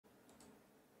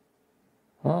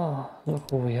Ah,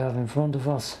 look what we have in front of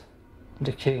us.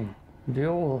 The king.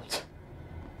 Behold.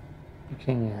 The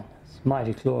king in his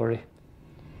mighty glory.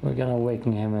 We're gonna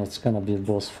awaken him and it's gonna be a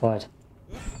boss fight.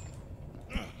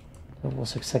 There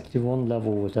was exactly one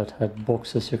level that had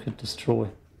boxes you could destroy.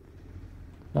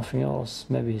 Nothing else.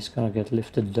 Maybe he's gonna get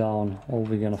lifted down or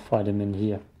we're gonna fight him in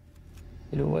here.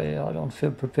 Either way, I don't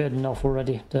feel prepared enough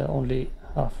already. They only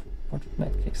have 100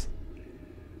 medkicks.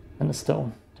 And a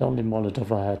stone. The only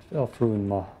Molotov I had, I threw in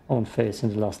my own face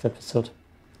in the last episode.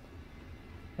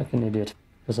 Like an idiot,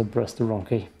 because I pressed the wrong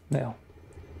key. Now,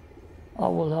 I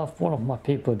will have one of my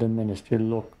people at the ministry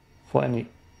look for any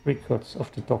records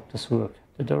of the doctor's work.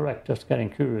 The director's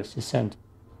getting curious. He sent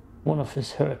one of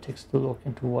his heretics to look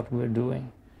into what we're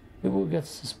doing. He will get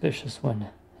suspicious when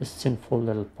his sinful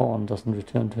little pawn doesn't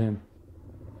return to him.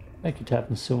 Make it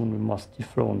happen soon. We must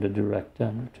dethrone the director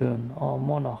and return our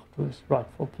monarch to his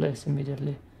rightful place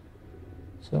immediately.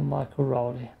 Sir Michael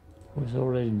Rowley, who is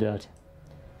already dead.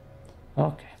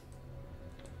 Okay.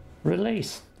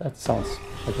 Release. That sounds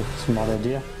like a smart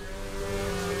idea.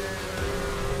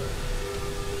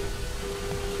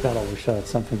 God, I wish I had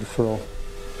something to throw.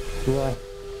 Do I?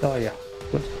 Oh yeah,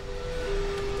 good.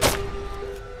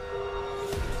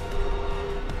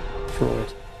 Throw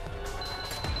it.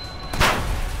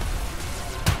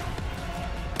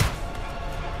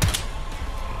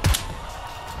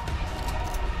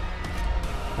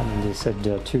 I mean, they said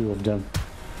there are two of them.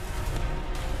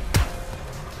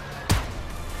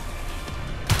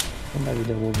 So maybe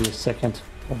there will be a second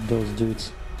of those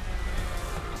dudes.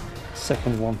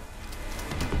 Second one.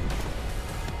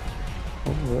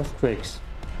 Oh, earthquakes.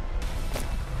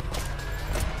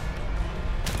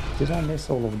 Did I miss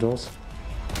all of those?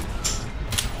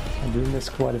 I do miss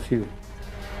quite a few.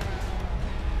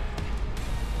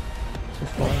 So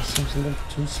far it seems a little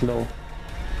too slow.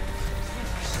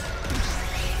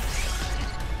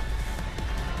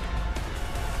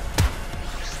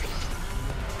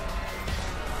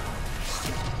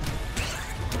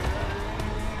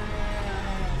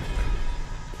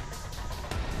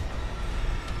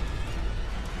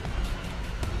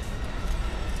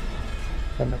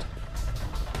 Damn it.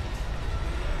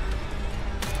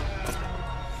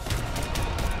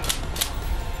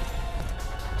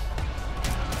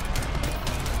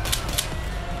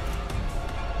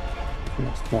 He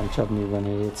must one-shot me when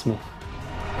he hits me.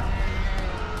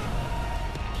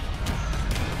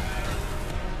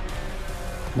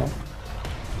 No?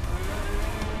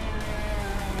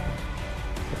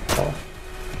 Oh.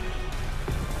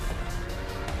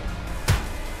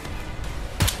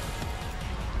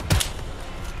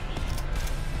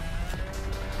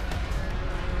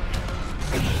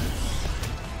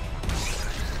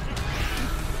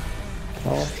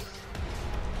 Oh,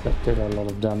 that did a lot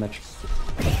of damage.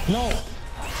 No!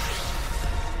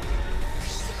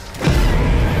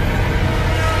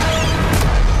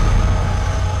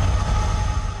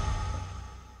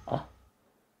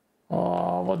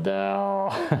 Oh, what the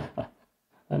hell?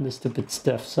 And the stupid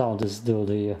Steph sound is still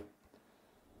there.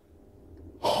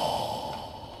 God,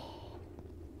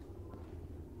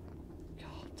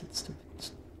 that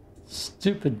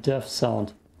stupid death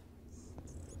sound.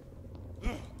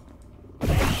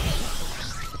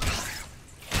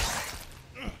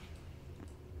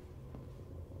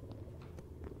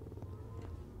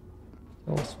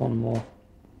 There was one more.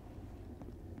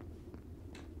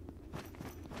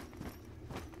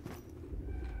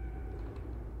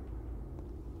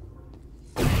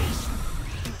 Now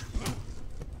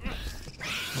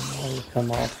you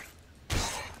come out.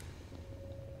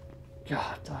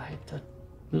 God, I hate that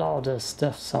loudest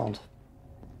death sound.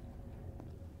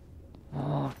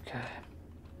 Okay.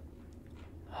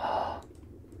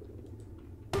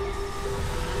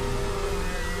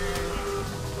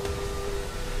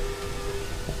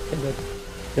 Good.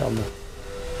 Got me.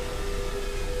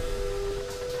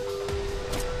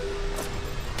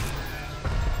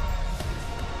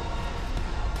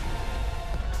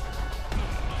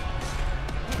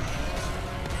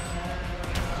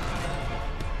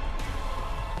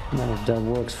 None of that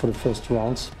works for the first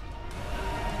rounds.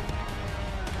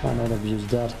 Why not abuse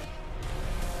that?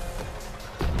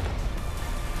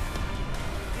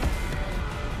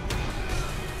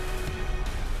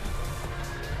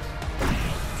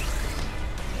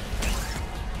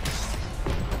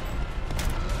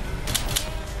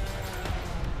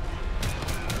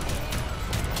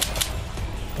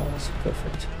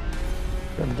 Perfect.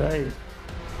 Good day.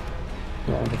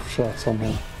 Round of shots on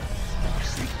him.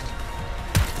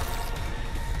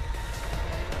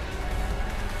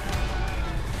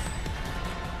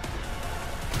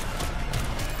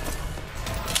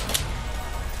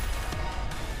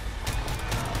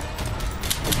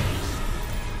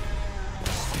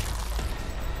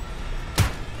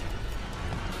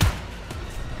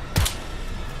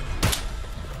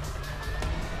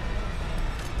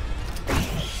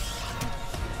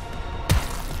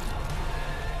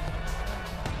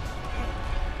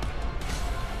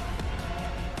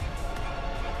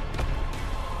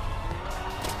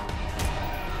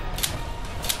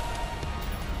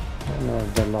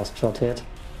 last shot hit.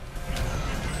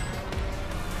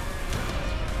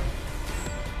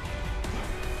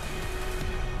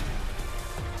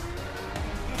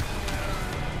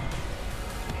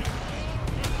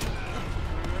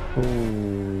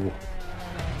 Ooh.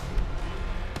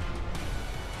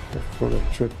 For the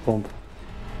trip bomb.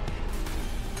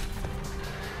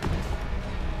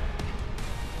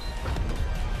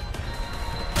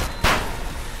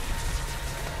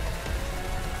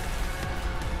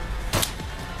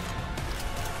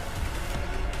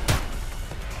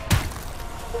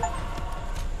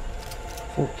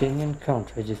 For king and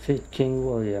country, defeat King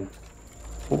William.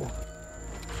 4.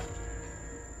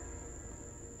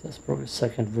 That's probably a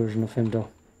second version of him though.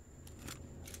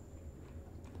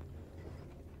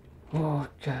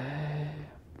 Okay.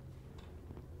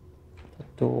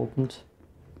 That door opened.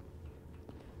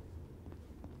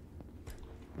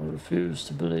 I refuse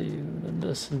to believe that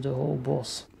this is the whole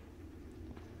boss.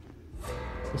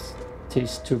 Just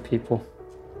these two people.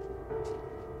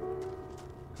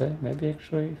 Okay, maybe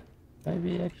actually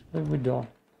we don't.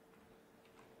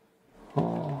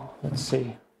 Oh, let's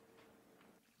see.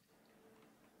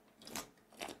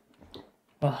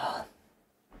 Ah.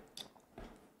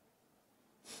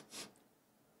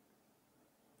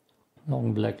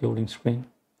 Long black loading screen,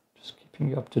 just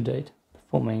keeping you up to date,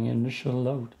 performing initial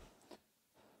load.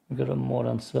 We got a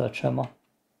modern sledgehammer.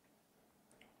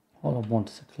 All I want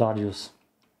is a gladius,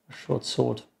 a short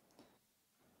sword.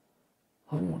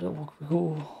 I want a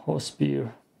go or a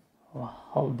spear or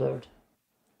a halberd.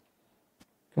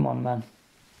 Come on, man.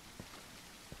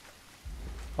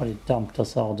 Oh, he dumped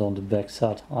us out on the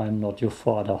backside. I am not your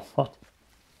father. What?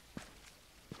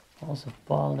 House of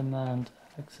Parliament.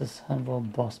 Access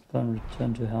Hanwell, bus burn,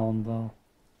 return to Hanwell.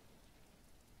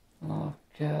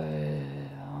 Okay,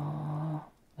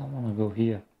 I want to go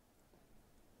here.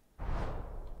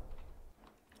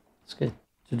 Let's get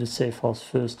to the safe house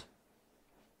first.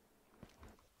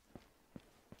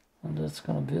 And that's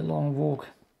gonna be a long walk.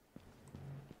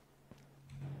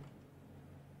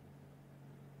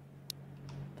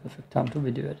 Perfect time to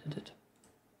video edit it.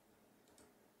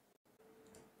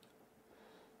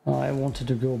 I wanted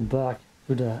to go back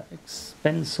to the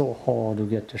expensive hall to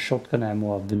get the shotgun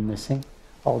ammo I've been missing.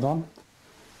 Hold on.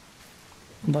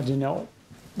 But you know,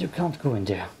 you can't go in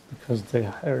there because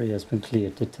the area has been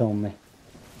cleared, they tell me.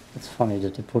 It's funny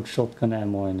that they put shotgun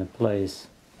ammo in a place.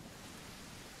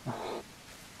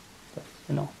 But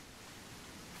you know,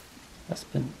 that's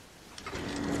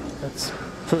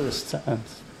first, and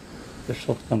the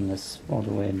shotgun is all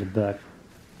the way in the back.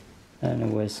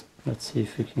 Anyways, let's see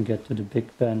if we can get to the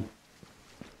Big Ben.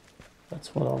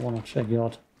 That's what I want to check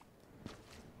out.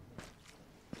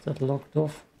 Is that locked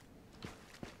off?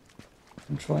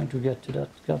 I'm trying to get to that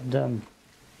goddamn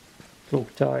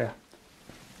cloak tire.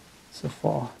 So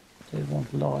far, they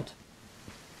won't light.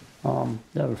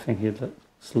 Everything here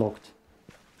is locked.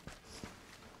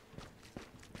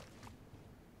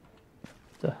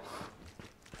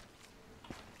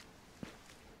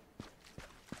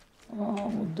 Oh,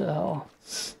 what the hell?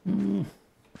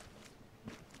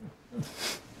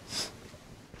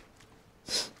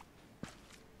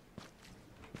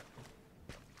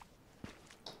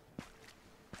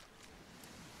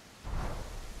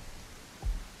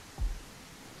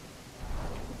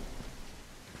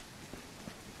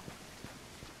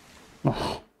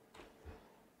 Oh.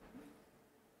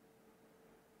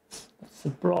 That's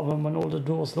the problem when all the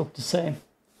doors look the same.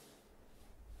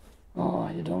 Oh,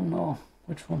 you don't know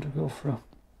which one to go through.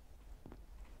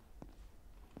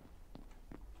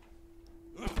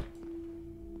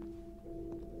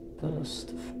 First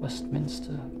of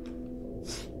Westminster.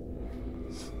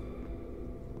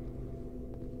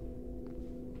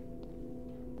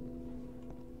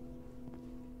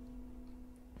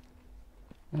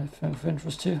 Anything of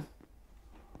interest to you?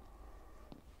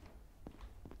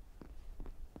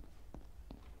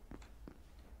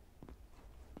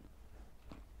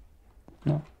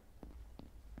 No?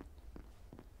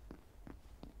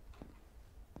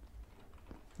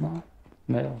 No?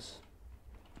 Males.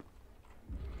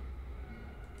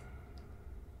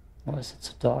 Why is it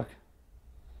so dark?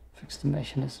 Fix the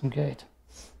mechanism gate.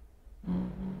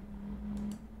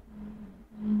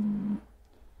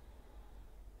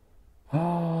 Oh,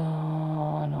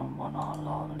 I don't want to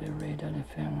loudly read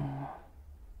anything.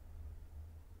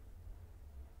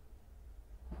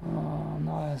 Oh,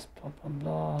 nice, blah blah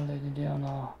blah, Lady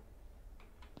Diana.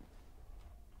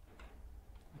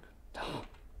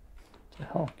 The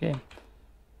hell, game.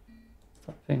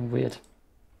 Stop being weird.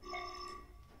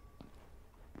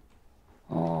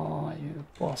 Oh, you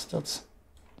bastards.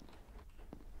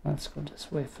 Let's go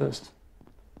this way first.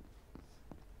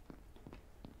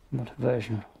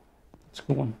 Motivation. Let's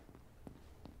go on.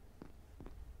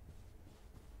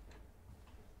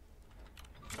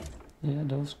 Yeah,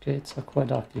 those gates are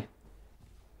quite ugly.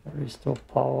 Restore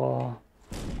power.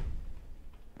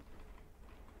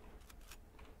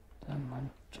 Damn, I'm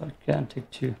gigantic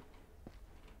too.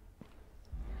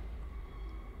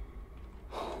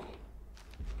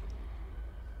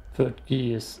 Third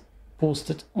key is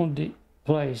posted on the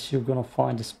place you're gonna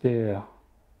find the spear.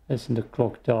 It's in the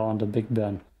clock tower on the Big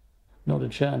Ben. Not a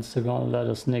chance they're gonna let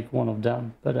us nick one of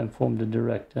them, but inform the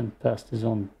director and pass this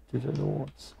on to the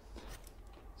lords.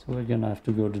 So we're gonna have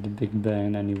to go to the Big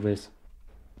Ben anyways.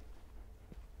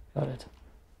 Got it.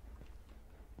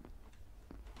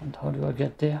 And how do I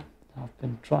get there? I've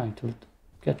been trying to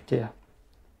get there.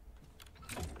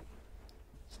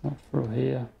 It's not through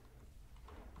here.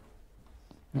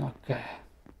 Okay.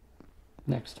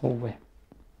 Next hallway.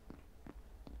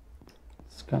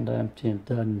 It's kinda empty and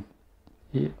then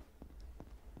here.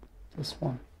 This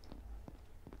one.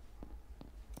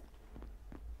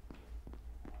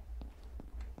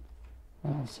 I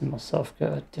don't see myself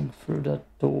getting through that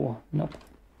door. Nope.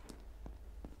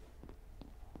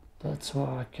 That's where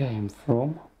I came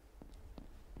from.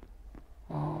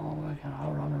 Oh, we're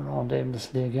gonna run around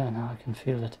aimlessly again. I can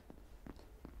feel it.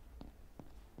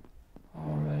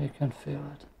 Already can feel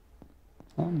it.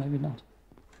 Oh, maybe not.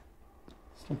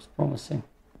 This looks promising.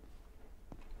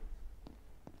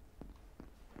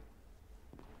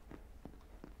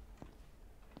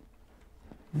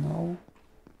 No.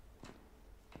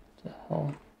 What the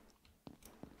hell?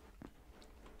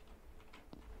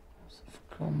 House of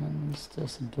Commons.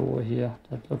 There's a door here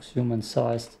that looks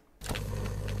human-sized.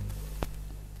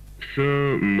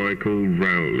 Sir Michael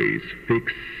Rowley's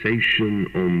fixation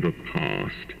on the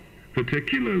past,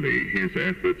 particularly his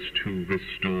efforts to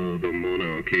restore the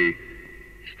monarchy,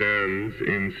 stands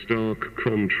in stark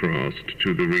contrast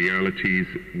to the realities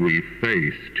we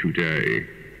face today.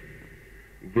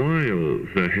 While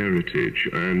the heritage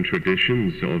and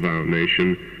traditions of our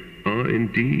nation are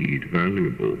indeed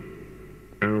valuable,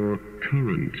 our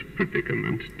current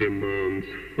predicament demands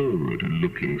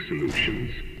forward-looking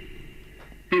solutions.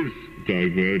 His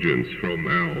divergence from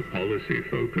our policy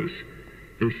focus,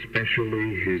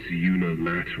 especially his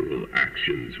unilateral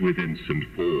actions within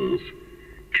St. Paul's,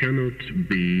 cannot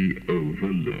be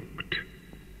overlooked.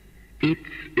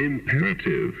 It's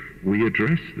imperative we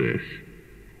address this,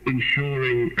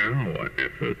 ensuring our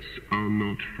efforts are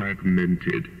not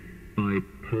fragmented by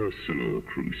personal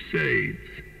crusades.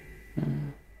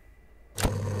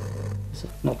 Is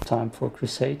it not time for a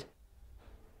crusade?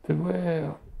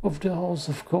 Beware of the House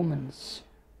of Commons.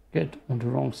 Get on the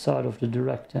wrong side of the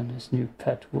director and his new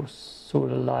pet will sort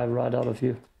the life right out of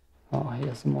you. Oh,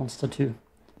 here's a monster too.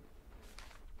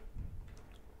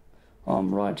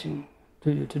 I'm writing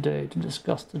to you today to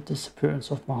discuss the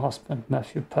disappearance of my husband,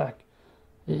 Matthew Pack.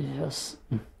 Yes,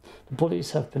 the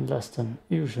police have been less than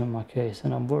usual in my case,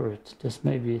 and I'm worried this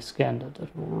may be a scandal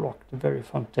that will rock the very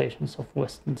foundations of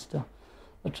Westminster.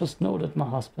 I just know that my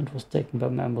husband was taken by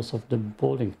members of the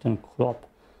Bollington Club.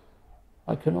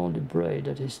 I can only pray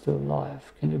that he's still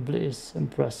alive. Can you please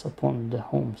impress upon the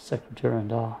Home Secretary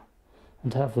and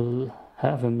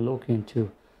have him look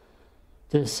into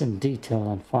this in detail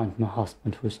and find my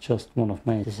husband, who is just one of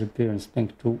my disappearance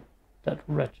linked to that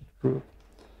wretched group.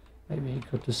 Maybe he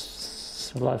got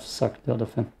his life sucked out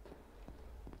of him.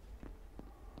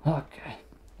 Okay,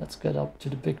 let's get up to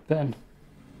the Big Ben.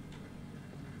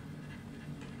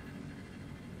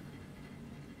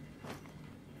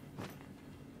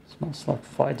 Smells like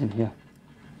fight in here.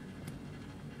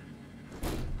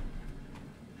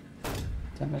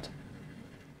 Damn it.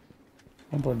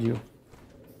 How about you?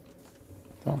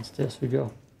 Downstairs we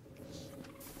go.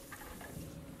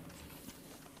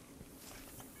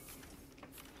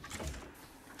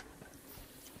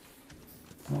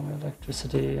 No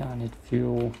electricity, I need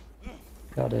fuel.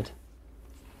 Got it.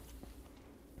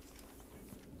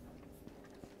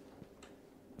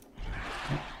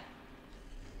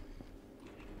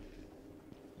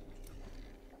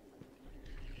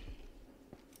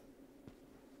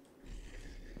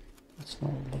 That's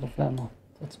not a lot of ammo.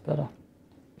 That's better.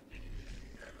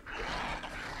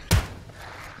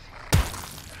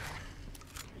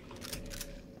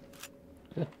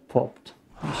 Get popped.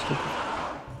 You stupid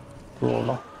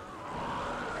brawler.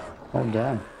 Oh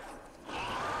damn.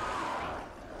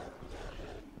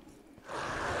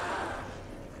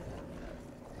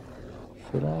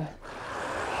 Should I?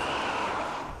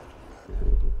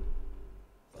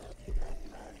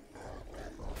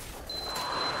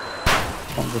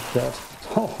 I'm with that.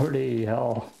 Holy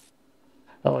hell.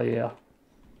 Oh yeah.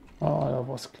 Oh, that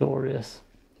was glorious.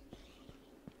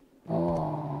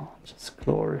 Oh. just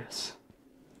glorious.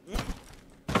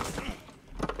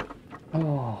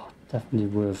 Oh, definitely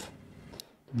worth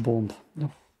the bomb.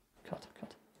 No, cut.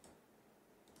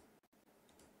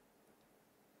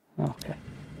 Okay.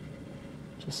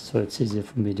 Just so it's easier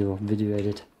for me to video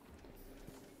edit.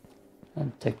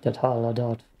 And take that highlight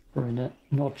out for in a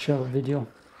nutshell video.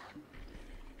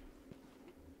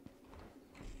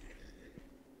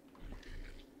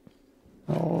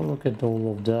 Oh, look at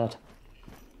all of that.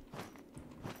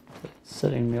 It's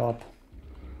setting me up.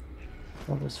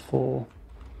 What is for?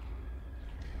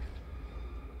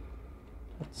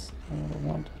 That's another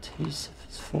one. Adhesive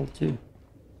is full too.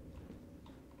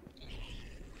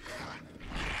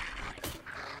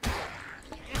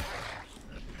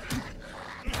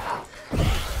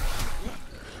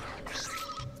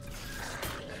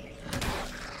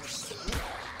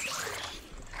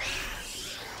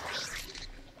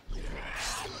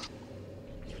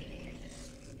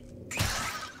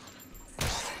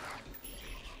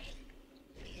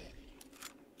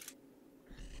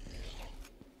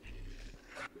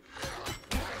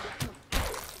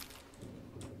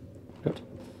 Good.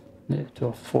 Need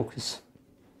to focus.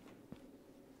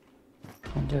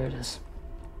 And there it is.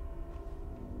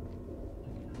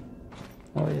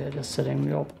 Oh yeah, just setting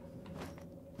me up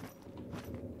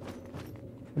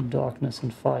for darkness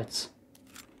and fights.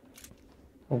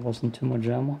 There wasn't too much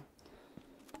ammo.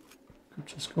 Could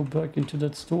just go back into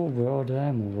that store where all the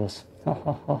ammo was. Ha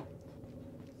ha ha.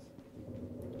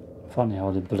 Funny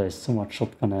how they placed so much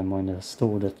shotgun ammo in the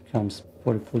store that comes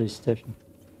for the police station.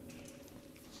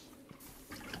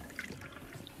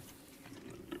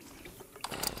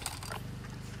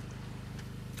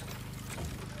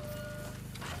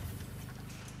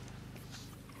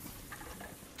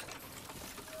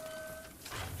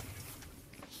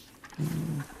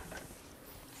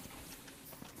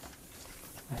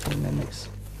 Mimics.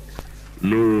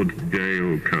 Lord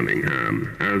Dale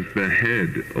Cunningham, as the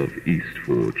head of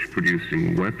Eastforge,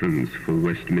 producing weapons for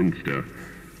Westminster,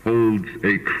 holds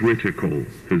a critical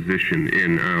position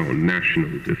in our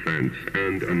national defense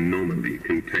and anomaly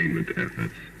containment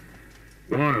efforts.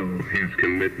 While his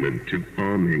commitment to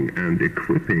arming and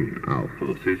equipping our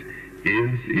forces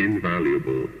is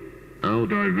invaluable, our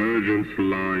divergence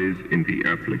lies in the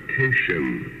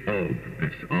application of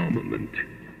this armament.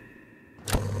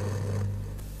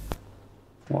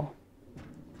 Wow.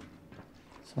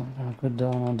 So I'm gonna go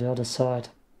down on the other side.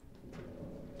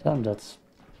 Damn, that's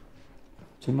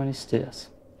too many stairs.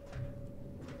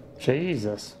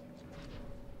 Jesus.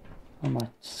 I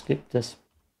might skip this.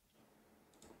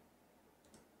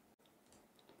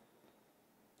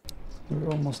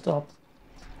 We're almost up.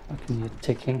 I can hear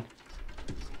ticking.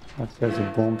 Like there's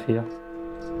a bomb here.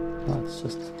 No, it's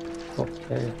just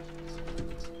okay.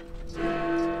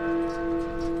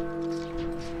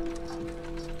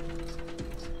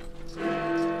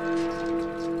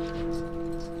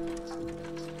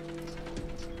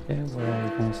 Okay, where are we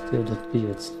gonna steer that gear?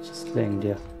 It's just laying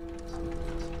there.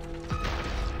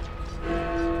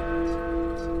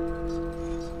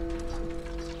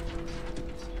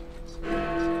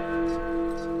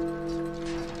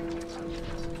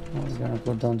 Now we're gonna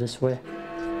go down this way.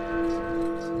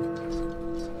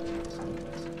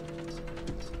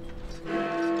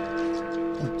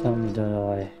 Don't tell me that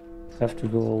I have to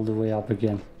go all the way up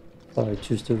again, but I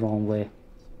choose the wrong way.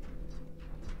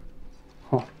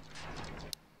 Huh.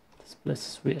 This place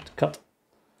is weird. Cut.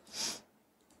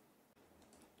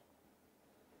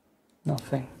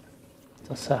 Nothing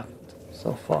has happened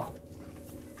so far.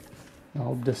 I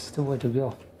hope this is the way to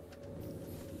go.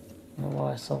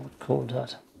 Otherwise I would call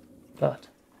that bad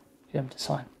game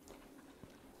design.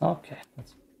 Okay,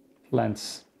 let's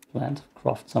plant,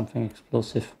 craft something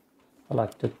explosive. I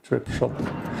like the trip shot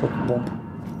bomb.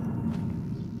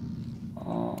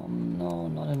 No,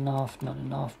 not enough,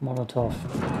 Molotov.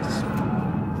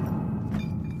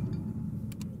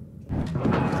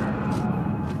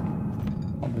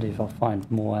 I believe I'll find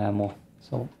more ammo,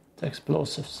 so the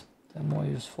explosives, they're more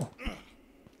useful.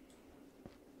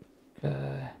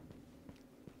 Okay.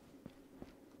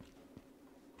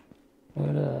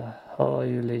 Where the hell are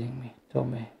you leading me? Tell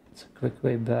me, it's a quick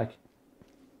way back.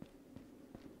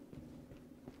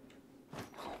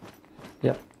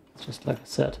 Yep, just like I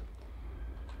said.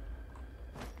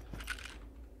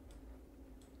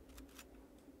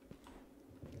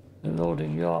 They're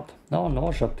loading you up. No,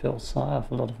 nausea pills. I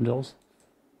have a lot of those.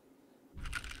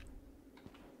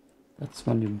 That's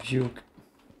when you puke.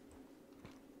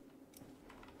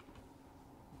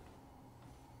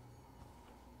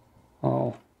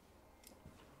 Oh.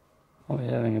 Are we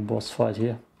having a boss fight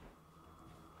here?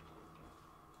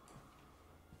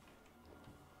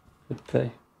 Good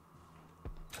pay.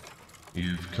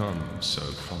 You've come so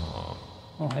far.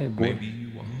 Oh, hey, boy. Maybe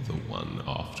you are the one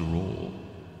after all.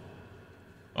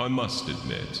 I must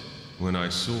admit, when I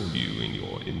saw you in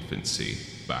your infancy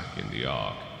back in the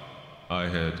Ark, I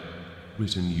had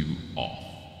written you off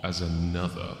as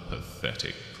another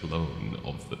pathetic clone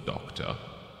of the Doctor.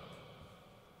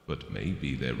 But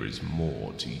maybe there is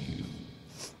more to you.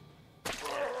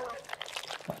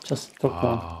 I just took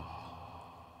one.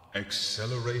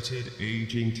 Accelerated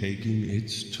aging taking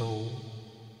its toll?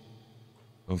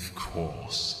 Of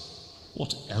course.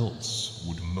 What else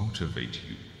would motivate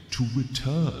you to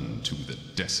return to the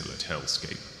desolate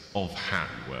hellscape of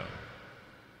Hanwell?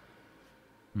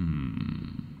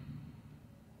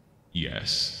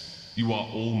 Yes, you are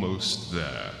almost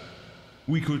there.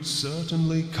 We could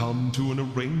certainly come to an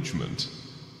arrangement.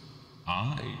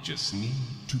 I just need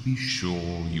to be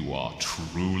sure you are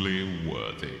truly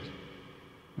worthy.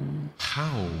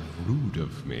 How rude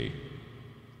of me.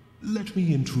 Let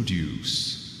me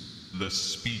introduce the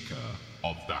Speaker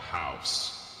of the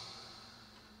House.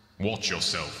 Watch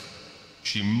yourself.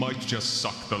 She might just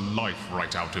suck the life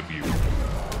right out of you.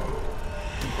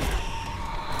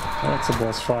 That's a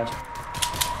boss fight.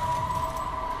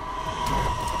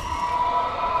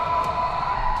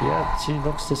 Yeah, she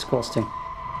looks disgusting.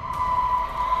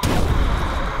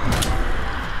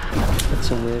 It's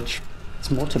a witch.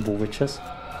 It's multiple witches.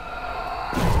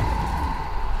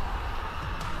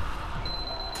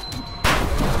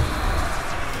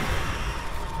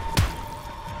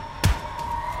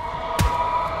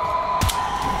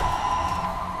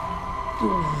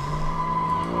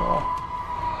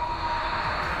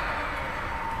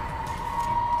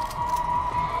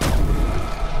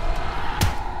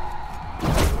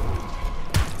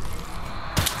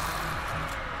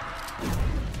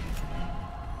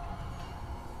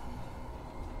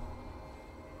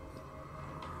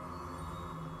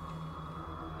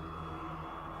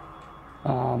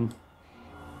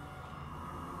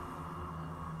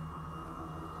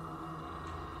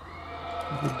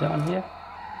 Is it down here?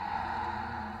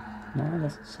 No, it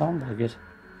doesn't sound like it.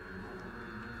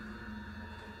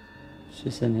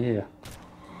 She's in here.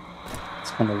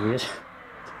 It's kind of weird.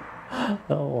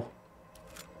 Oh.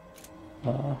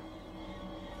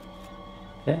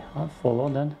 Okay, I'll follow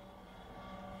then.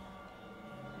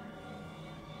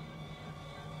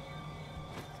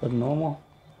 Is that normal?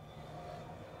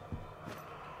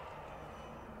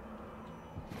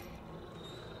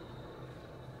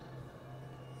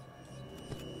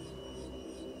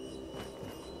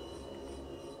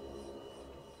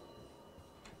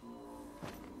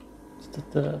 Is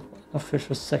that the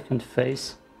official second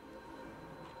phase?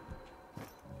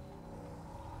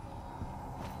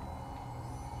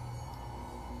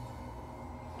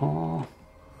 Oh.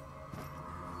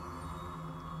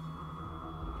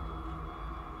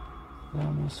 We're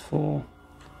almost full.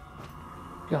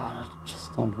 God, I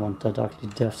just don't want that ugly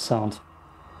death sound.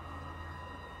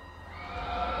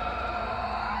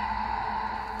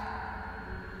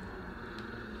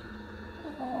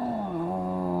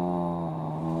 Oh,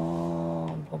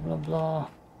 blah blah blah.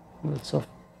 Words of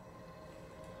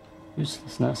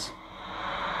uselessness.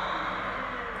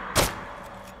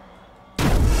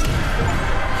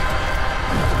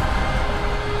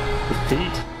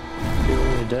 Defeat. You're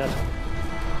already dead.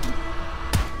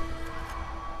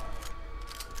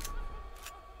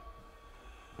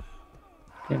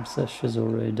 Game says she's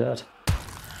already dead.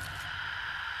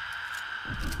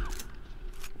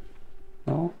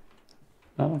 No?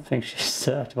 I don't think she's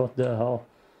dead. What the hell?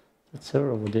 That's her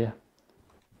over there.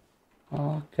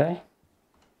 Okay.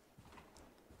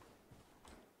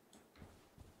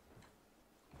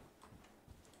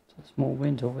 There's more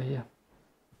wind over here.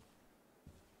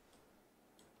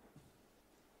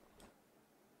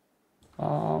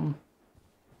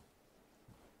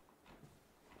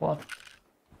 What?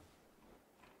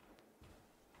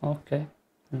 Okay.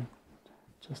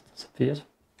 Just disappeared.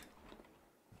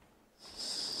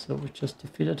 So we just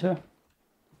defeated her.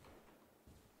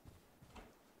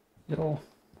 Yo, what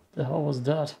the hell was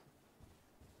that?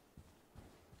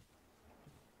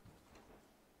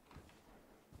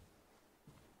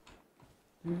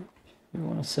 You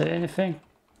want to say anything?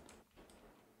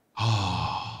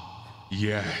 Ah,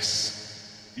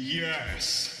 yes.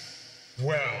 Yes.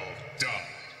 Well done.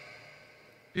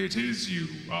 It is you,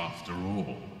 after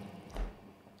all.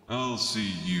 I'll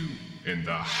see you in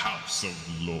the House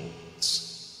of Lords.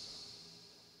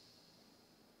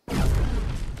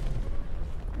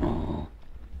 Oh,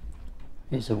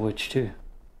 he's a witch too.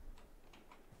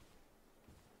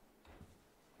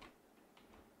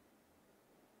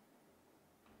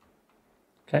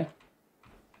 Okay.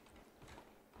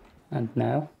 And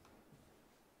now?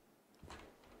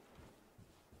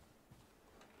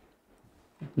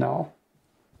 now.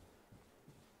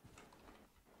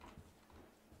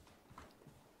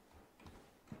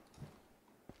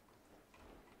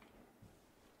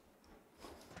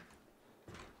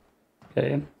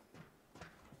 Okay.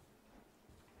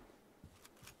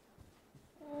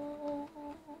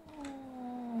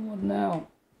 What now?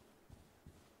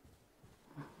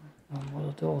 What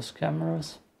are those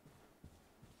cameras?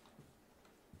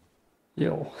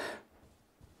 Yo.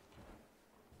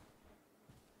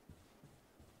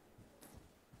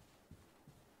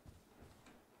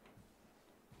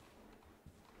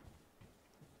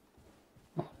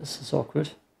 Oh, this is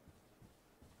awkward.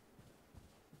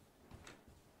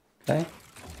 Okay.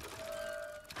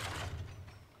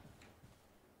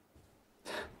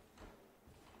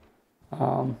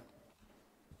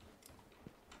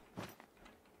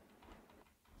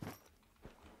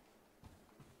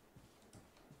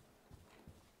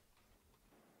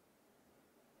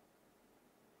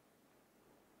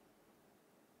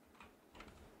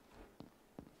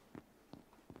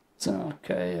 So,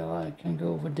 okay, I can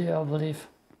go over there, I believe,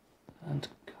 and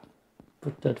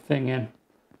put that thing in.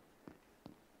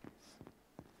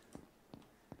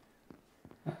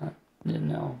 You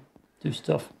know, do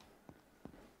stuff.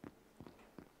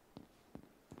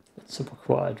 It's super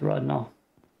quiet right now.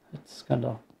 It's kind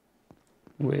of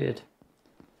weird.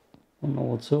 Don't know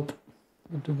what's up.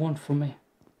 What do you want from me?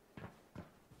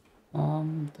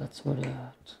 That's where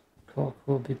that cork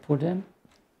will be put in.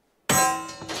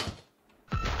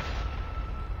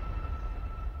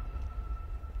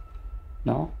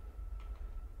 No?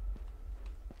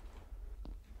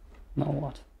 Now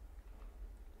what?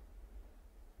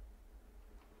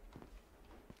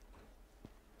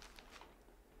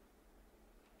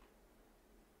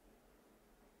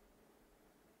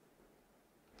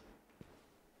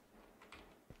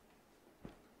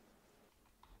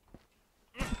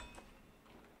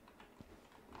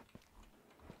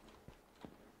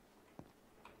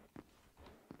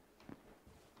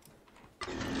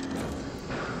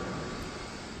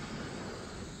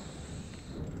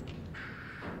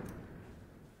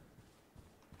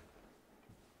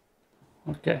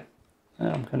 Okay,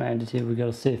 I'm gonna end it here. We got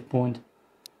a save point.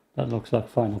 That looks like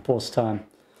final boss time.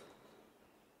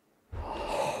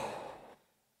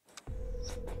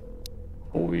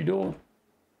 What are we doing?